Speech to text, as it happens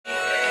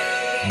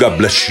God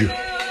bless you.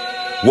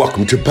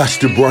 Welcome to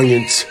Pastor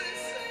Bryant's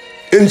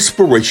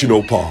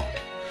Inspirational Pod.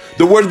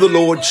 The word of the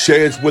Lord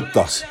shares with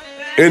us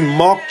in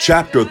Mark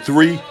chapter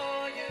 3,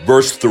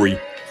 verse 3.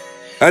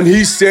 And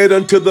he said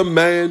unto the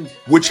man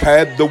which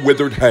had the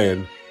withered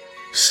hand,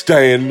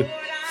 stand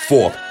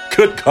forth.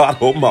 Good God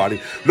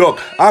Almighty.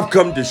 Look, I've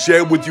come to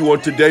share with you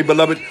on today,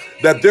 beloved,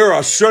 that there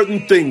are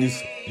certain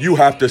things you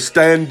have to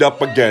stand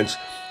up against.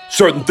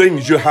 Certain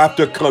things you have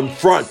to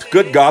confront.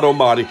 Good God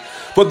Almighty.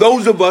 For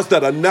those of us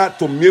that are not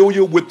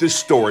familiar with this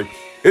story,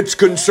 it's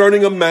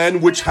concerning a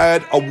man which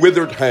had a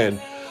withered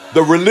hand.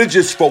 The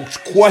religious folks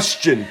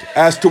questioned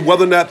as to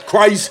whether or not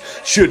Christ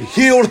should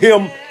heal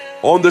him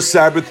on the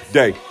Sabbath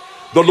day.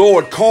 The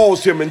Lord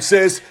calls him and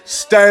says,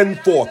 stand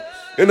forth.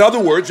 In other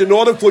words, in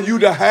order for you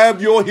to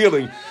have your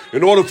healing,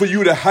 in order for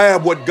you to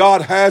have what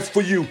God has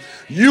for you,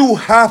 you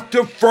have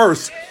to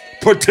first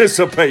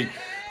participate.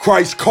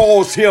 Christ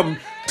calls him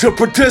to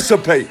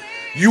participate.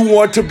 You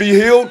want to be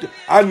healed?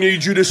 I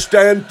need you to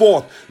stand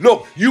forth.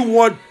 Look, you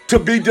want to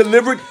be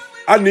delivered?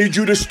 I need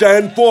you to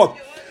stand forth.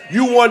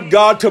 You want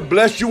God to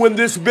bless you in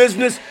this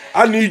business?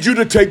 I need you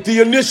to take the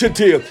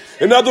initiative.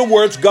 In other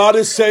words, God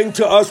is saying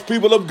to us,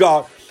 people of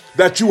God,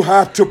 that you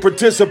have to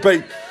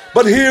participate.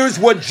 But here's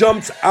what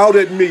jumps out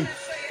at me.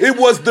 It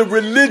was the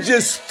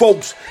religious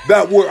folks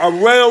that were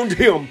around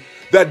him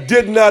that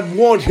did not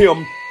want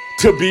him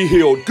to be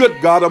healed.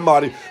 Good God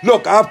Almighty.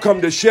 Look, I've come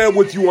to share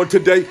with you on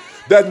today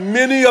that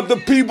many of the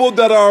people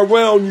that are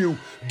around you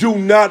do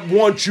not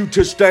want you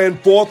to stand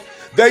forth.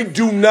 They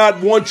do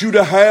not want you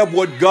to have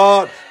what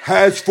God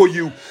has for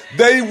you.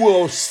 They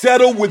will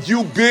settle with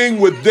you being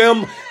with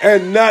them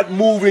and not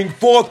moving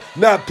forth,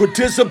 not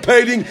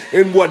participating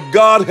in what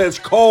God has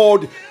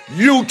called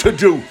you to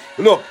do.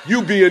 Look,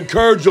 you be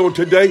encouraged on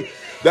today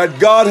that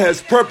God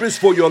has purpose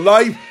for your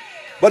life,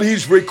 but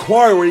he's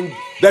requiring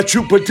that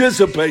you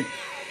participate.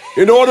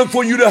 In order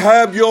for you to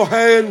have your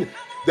hand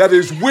that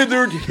is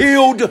withered,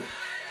 healed,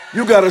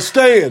 you got to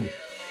stand.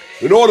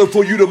 In order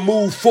for you to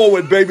move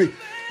forward, baby,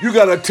 you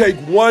got to take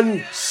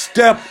one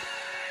step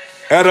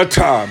at a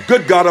time.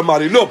 Good God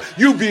Almighty. Look,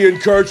 you be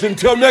encouraged.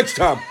 Until next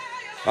time,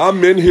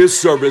 I'm in his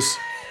service.